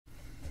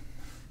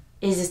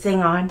Is this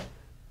thing on?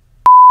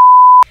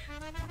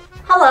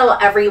 Hello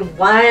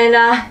everyone,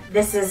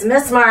 this is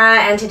Miss Mara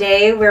and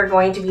today we're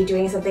going to be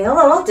doing something a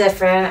little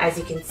different. As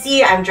you can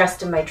see, I'm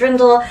dressed in my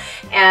Dirndl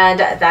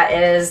and that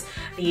is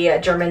the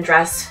German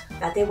dress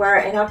that they wear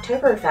in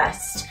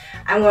Oktoberfest.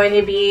 I'm going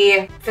to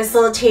be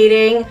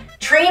facilitating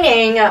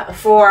training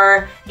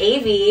for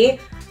AV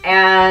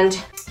and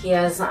he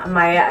is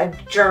my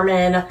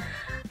German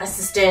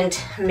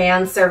assistant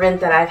manservant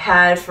that I've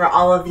had for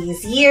all of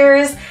these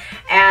years.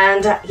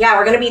 And yeah,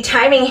 we're gonna be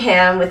timing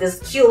him with this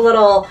cute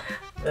little,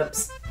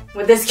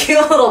 with this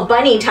cute little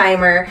bunny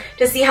timer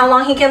to see how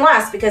long he can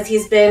last, because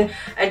he's been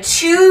a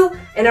 2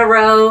 in a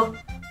row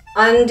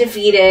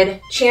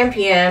undefeated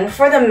champion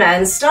for the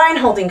men's stein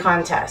holding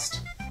contest.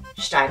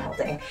 Stein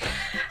holding.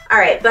 All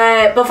right,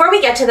 but before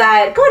we get to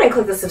that, go ahead and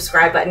click the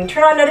subscribe button.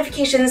 Turn on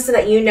notifications so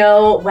that you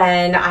know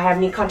when I have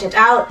new content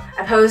out.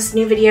 I post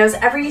new videos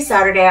every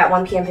Saturday at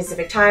 1 p.m.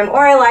 Pacific time,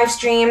 or I live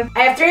stream.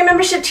 I have 3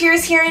 membership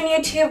tiers here on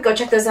YouTube. Go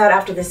check those out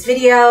after this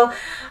video.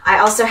 I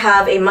also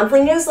have a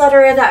monthly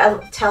newsletter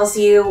that tells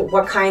you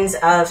what kinds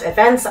of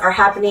events are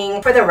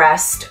happening for the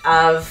rest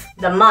of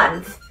the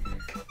month.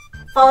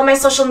 Follow my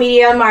social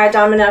media, Mara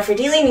Domina, for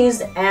daily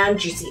news and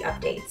juicy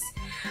updates.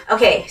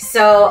 Okay,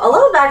 so a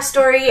little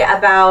backstory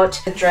about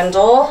the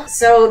Dirndl.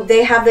 So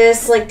they have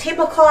this like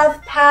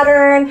tablecloth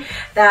pattern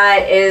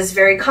that is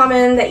very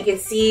common that you can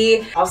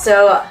see.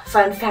 Also,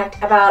 fun fact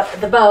about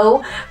the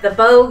bow. The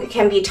bow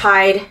can be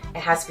tied, it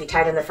has to be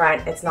tied in the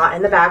front. It's not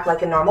in the back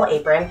like a normal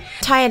apron.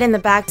 Tie it in the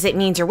back because it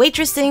means you're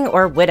waitressing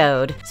or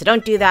widowed. So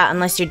don't do that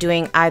unless you're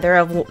doing either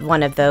of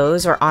one of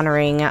those or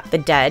honoring the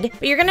dead.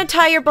 But you're gonna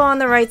tie your bow on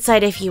the right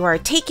side if you are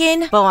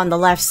taken, bow on the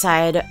left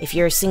side if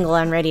you're single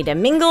and ready to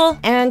mingle,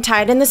 and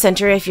tie it in the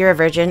center if you're a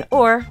virgin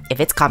or if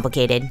it's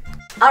complicated.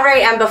 All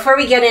right, and before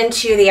we get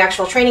into the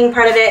actual training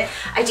part of it,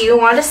 I do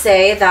want to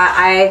say that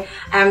I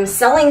am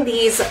selling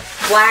these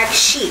black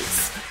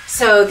sheets.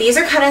 So these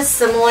are kind of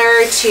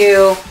similar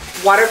to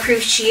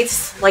waterproof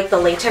sheets, like the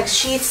latex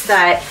sheets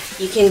that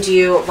you can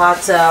do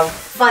lots of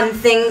fun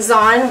things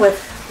on with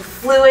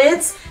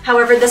fluids.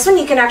 However, this one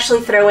you can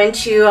actually throw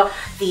into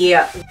the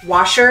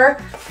washer,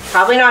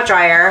 probably not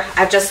dryer.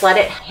 I've just let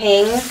it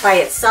hang by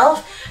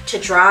itself to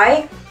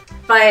dry.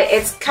 But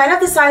it's kind of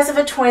the size of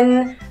a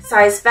twin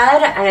size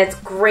bed and it's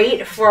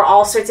great for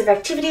all sorts of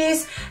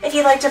activities. If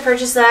you'd like to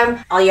purchase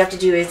them, all you have to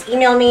do is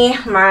email me,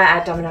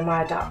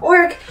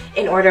 mara@dominamara.org,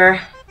 in order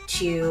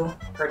to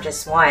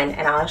purchase one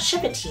and I'll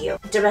ship it to you,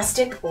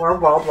 domestic or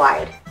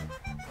worldwide.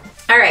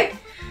 All right,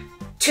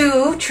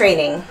 to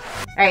training.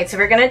 All right, so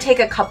we're gonna take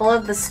a couple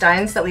of the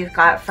steins that we've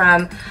got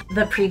from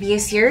the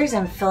previous years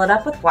and fill it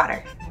up with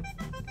water.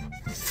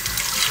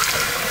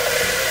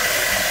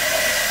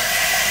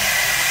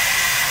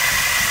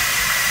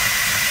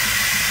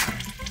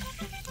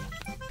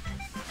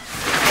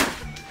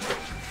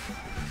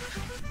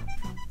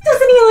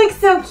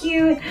 So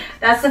cute.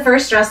 That's the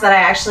first dress that I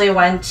actually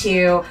went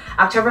to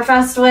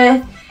Oktoberfest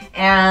with,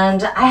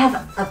 and I have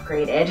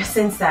upgraded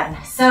since then.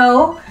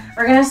 So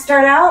we're gonna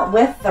start out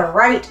with the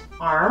right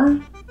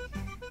arm.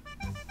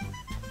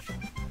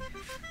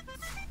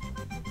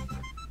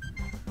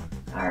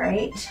 All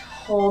right,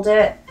 hold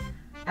it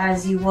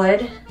as you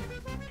would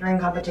during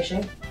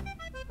competition.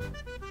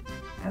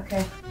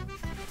 Okay.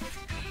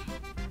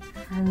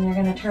 And you're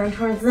gonna turn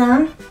towards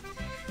them.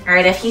 All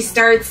right, if he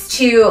starts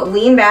to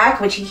lean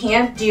back, which he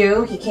can't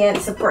do, he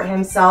can't support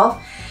himself,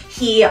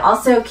 he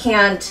also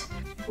can't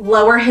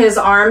lower his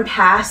arm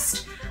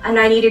past a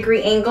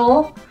 90-degree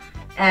angle.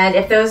 And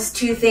if those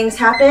two things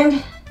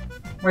happen,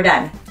 we're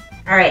done.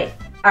 All right,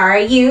 are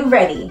you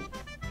ready?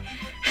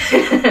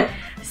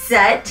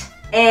 Set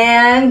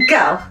and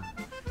go.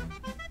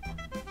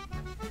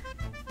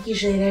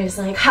 Usually there's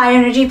like high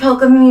energy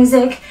polka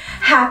music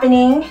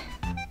happening.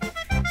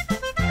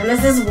 And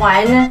this is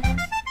one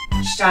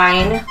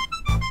stein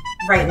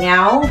right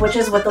now, which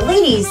is what the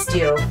ladies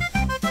do.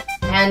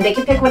 And they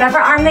can pick whatever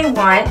arm they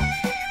want.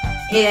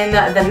 In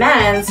the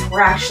men's, we're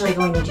actually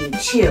going to do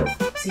 2.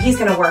 So he's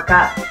gonna work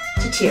up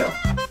to 2.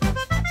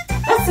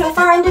 That's so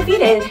far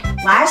undefeated.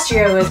 Last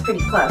year it was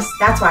pretty close.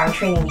 That's why I'm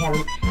training him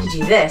to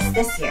do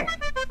this year.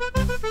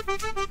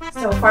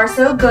 So far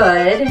so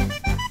good.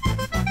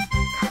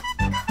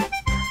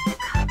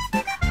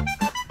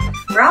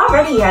 We're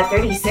already at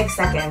 36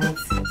 seconds.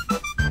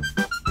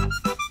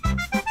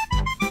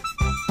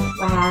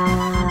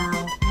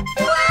 Wow.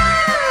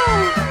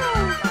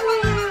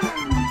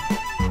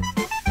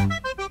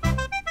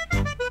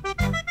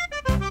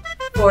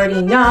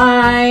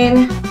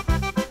 49.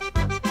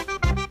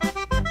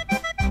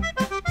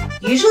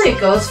 Usually it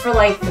goes for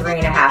like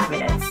 3.5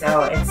 minutes,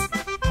 so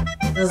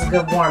this is a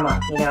good warm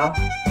up, you know?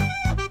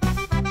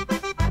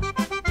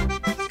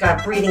 It's got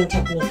a breathing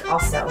technique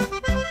also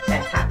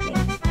that's happening.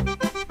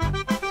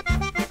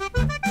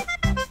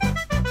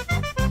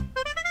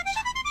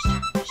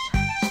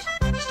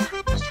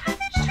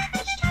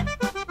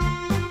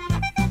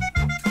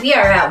 We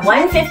are at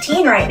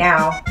 1:15 right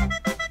now.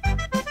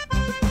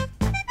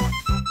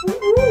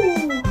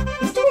 Ooh,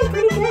 he's doing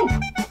pretty good.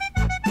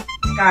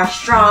 He's got a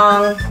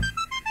strong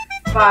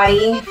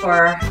body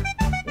for,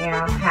 you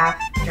know, half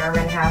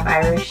German, half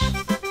Irish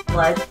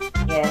blood.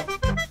 Yeah.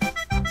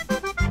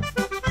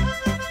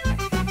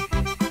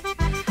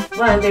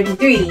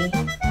 133.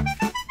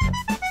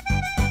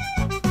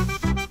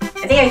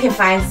 I think I can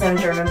find some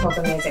German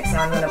polka music, so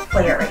I'm gonna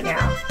play it right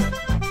now.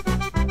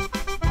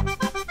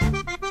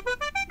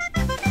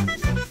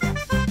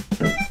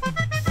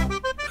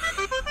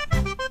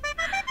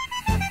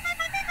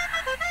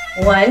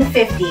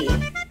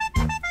 $150.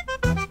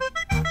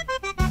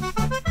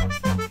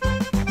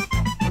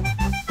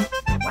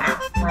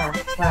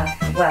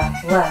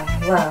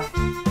 Wow.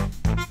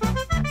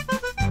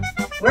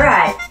 We're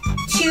at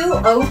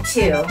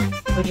 202.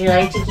 Would you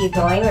like to keep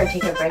going or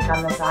take a break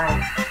on this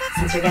arm?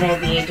 Since you're gonna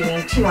be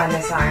doing 2 on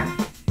this arm.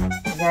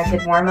 Is that a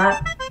good warm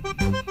up?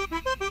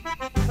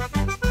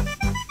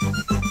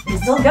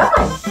 You're still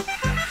going.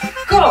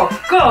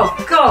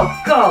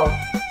 Go.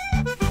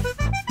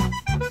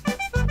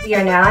 We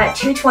are now at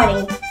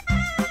 220.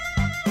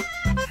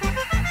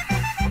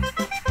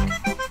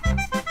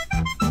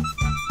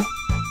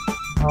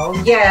 Oh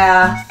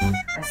yeah,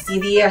 I see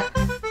the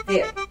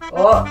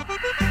oh,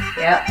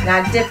 yep,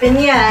 not dipping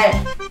yet.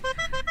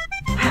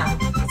 Wow,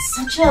 it's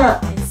such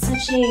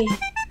a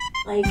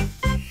like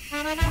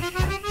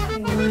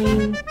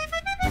line,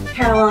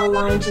 parallel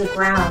line to the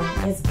ground.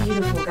 It's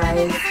beautiful,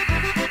 guys.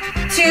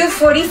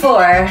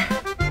 244.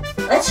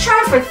 Let's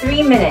try for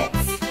 3 minutes.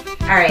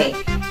 All right.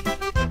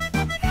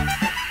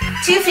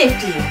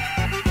 250.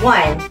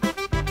 1,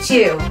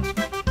 2,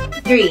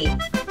 3,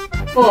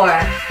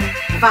 4,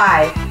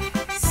 5,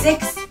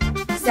 6,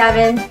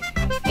 7,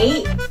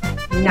 8,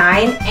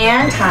 9,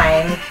 and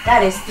time.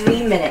 That is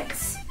 3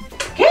 minutes.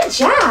 Good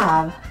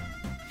job.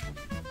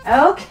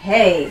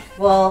 Okay,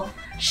 well,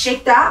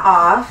 shake that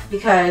off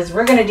because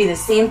we're gonna do the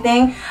same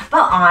thing,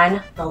 but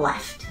on the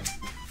left.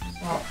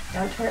 Well,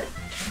 don't turn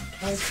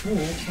towards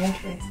me, turn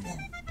towards them.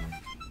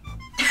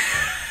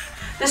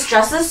 This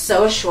dress is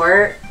so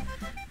short.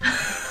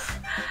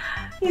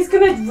 He's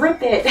gonna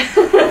rip it.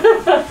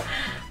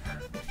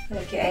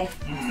 Okay.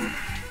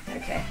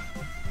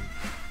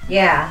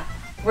 Yeah,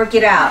 work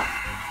it out.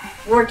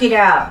 Work it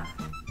out.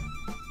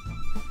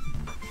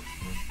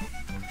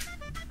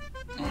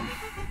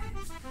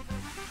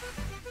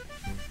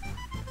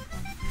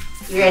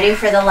 You ready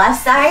for the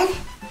left side?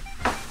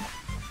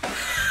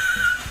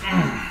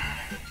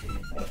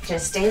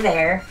 Just stay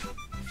there.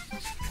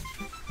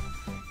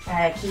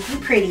 Keep you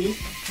pretty.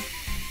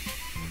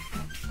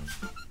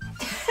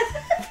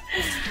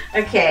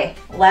 Okay,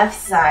 left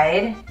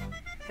side.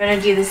 Gonna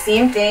do the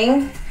same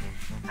thing.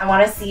 I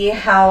wanna see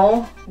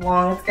how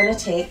long it's gonna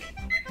take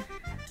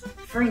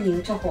for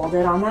you to hold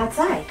it on that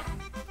side.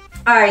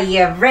 Are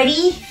you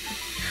ready?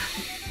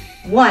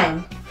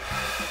 1,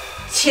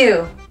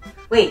 2,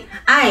 wait,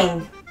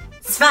 1,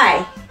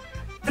 2,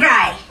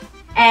 3,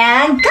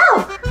 and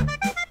go!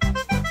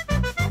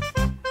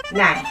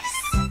 Nice.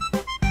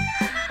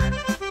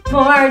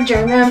 More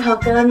German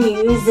polka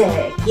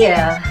music,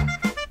 yeah.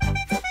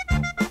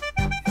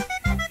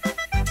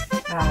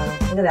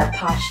 Look at that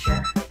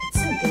posture. It's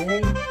so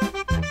good.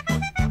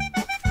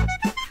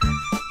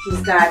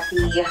 He's got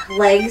the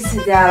legs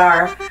that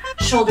are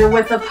shoulder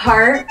width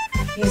apart.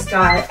 He's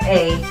got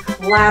a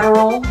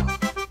lateral,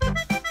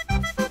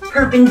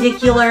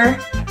 perpendicular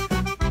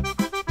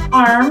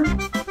arm.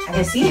 I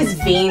can see his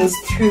veins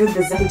through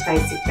the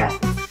Zeitgeist.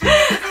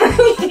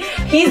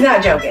 He's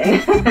not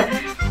joking.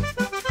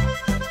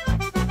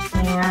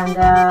 And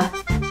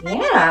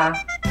yeah,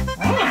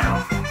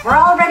 wow. We're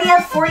already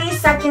at 40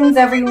 seconds,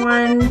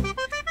 everyone.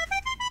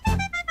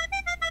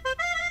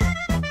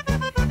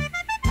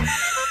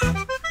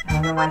 I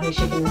don't know why he's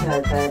shaking his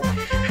head, but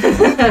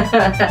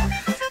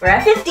we're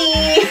at 50.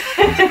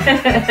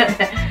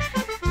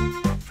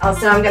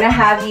 Also, I'm gonna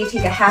have you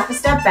take a half a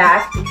step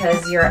back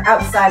because you're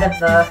outside of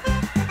the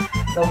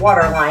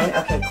water line.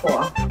 Okay,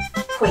 cool.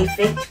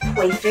 Perfect.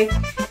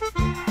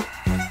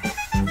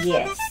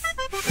 Yes.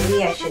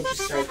 Maybe I should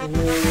just like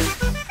move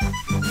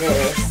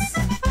this.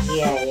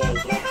 Yeah.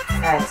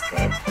 That's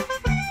good.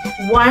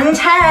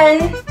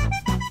 110.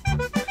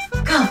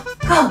 Go.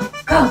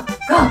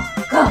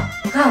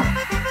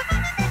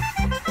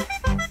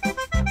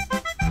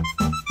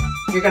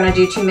 You're gonna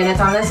do 2 minutes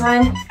on this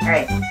one? All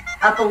right,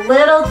 up a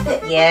little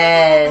bit.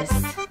 Yes,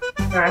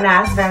 very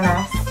nice.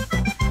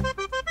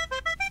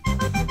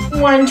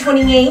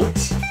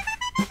 128,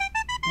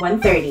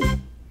 130.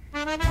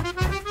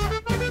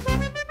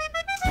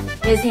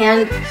 His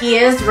hand, he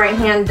is right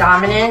hand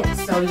dominant,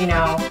 so you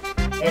know,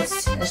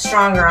 it's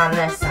stronger on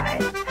this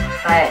side,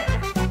 but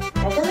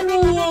that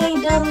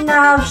doesn't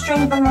have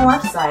strength on the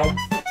left side.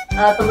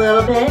 Up a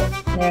little bit,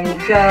 there you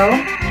go.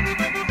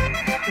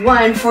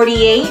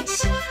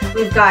 148,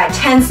 we've got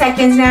 10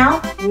 seconds now.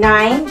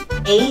 9,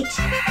 8,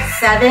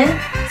 7,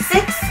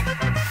 6,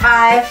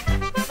 5,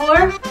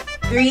 4,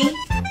 3,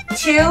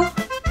 2,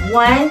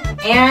 1,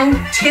 and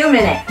 2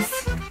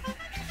 minutes.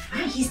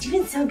 Wow, he's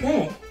doing so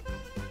good.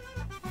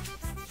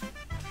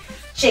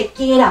 Shake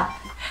it off.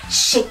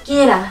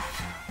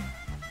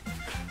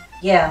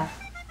 Yeah.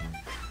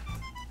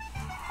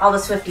 All the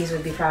Swifties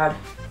would be proud.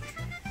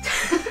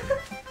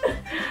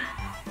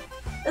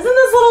 Isn't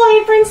this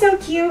little apron so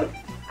cute?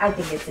 I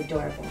think it's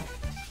adorable.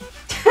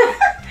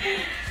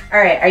 All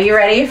right, are you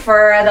ready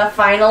for the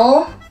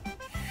final?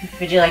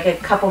 Would you like a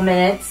couple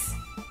minutes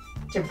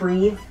to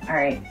breathe? All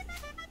right.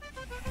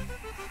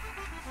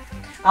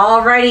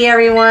 Alrighty,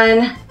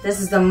 everyone. This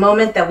is the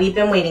moment that we've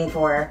been waiting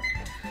for.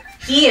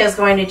 He is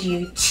going to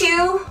do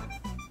 2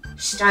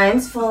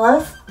 steins full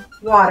of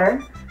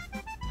water,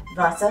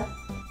 Wasser,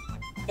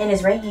 in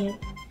his right hand.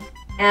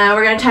 And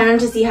we're gonna time him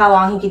to see how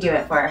long he can do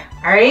it for.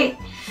 All right?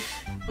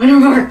 On your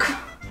mark,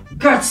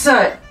 get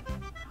set,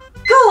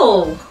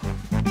 go!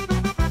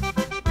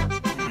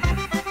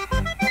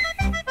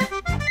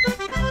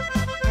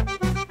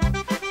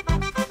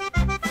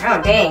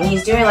 Oh dang,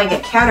 he's doing like a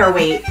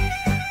counterweight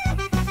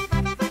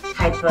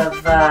type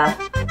of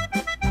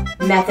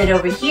method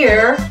over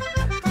here.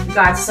 We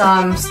got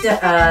some,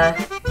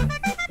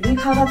 what do you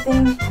call that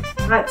thing?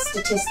 Not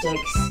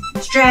statistics,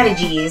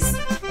 strategies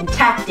and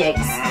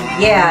tactics.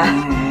 Yeah.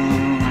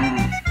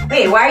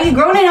 Wait, why are you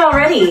groaning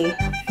already?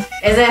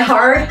 Is it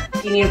hard?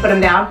 Do you need to put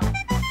him down?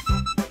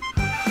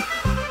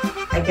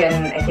 I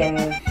can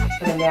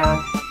put him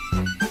down.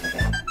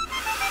 Okay.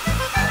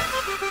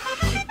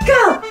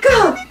 Go,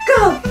 go,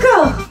 go,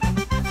 go!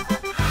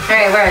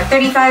 Alright, we're at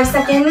 35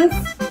 seconds.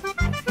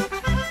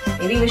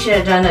 Maybe we should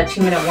have done a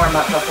 2-minute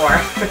warm-up before.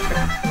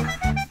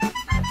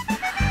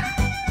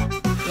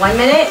 1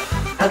 minute?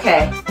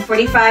 Okay,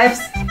 45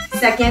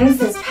 seconds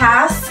has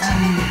passed.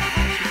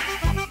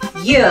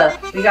 Yeah,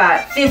 we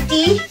got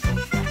 50.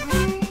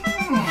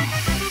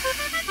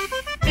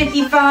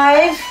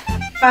 55.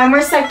 5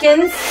 more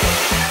seconds.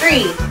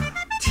 3,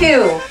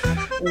 2,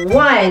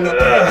 1,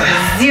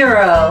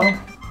 0.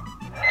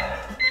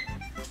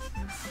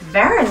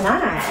 Very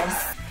nice.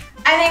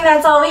 I think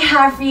that's all we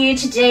have for you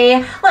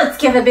today. Let's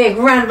give a big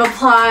round of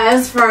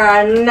applause for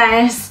a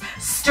nice,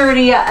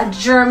 sturdy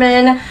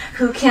German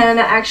who can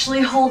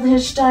actually hold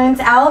his steins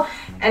out.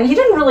 And he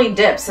didn't really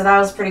dip, so that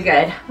was pretty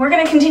good. We're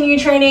gonna continue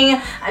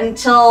training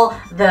until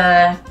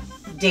the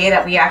day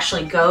that we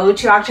actually go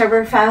to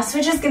Oktoberfest,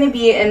 which is gonna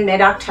be in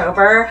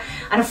mid-October.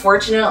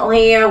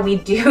 Unfortunately, we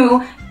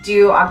do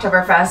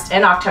Oktoberfest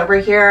in October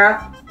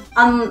here,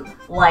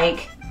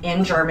 unlike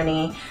in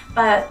Germany,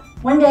 but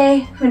one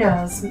day, who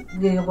knows,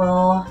 we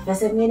will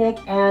visit Munich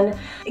and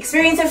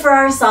experience it for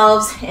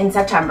ourselves in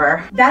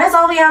September. That is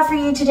all we have for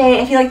you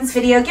today. If you like this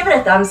video, give it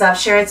a thumbs up,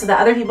 share it so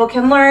that other people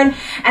can learn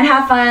and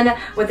have fun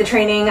with the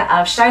training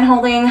of stein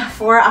holding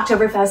for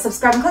Oktoberfest.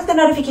 Subscribe and click the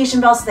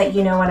notification bell so that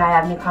you know when I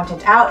have new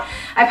content out.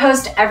 I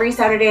post every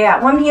Saturday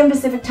at 1 p.m.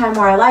 Pacific time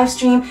where I live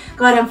stream.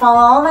 Go ahead and follow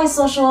all my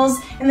socials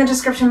in the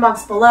description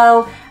box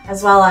below,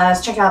 as well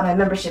as check out my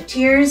membership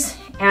tiers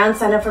and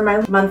sign up for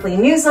my monthly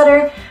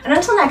newsletter. And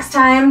until next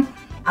time,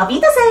 I'll be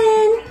the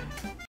same.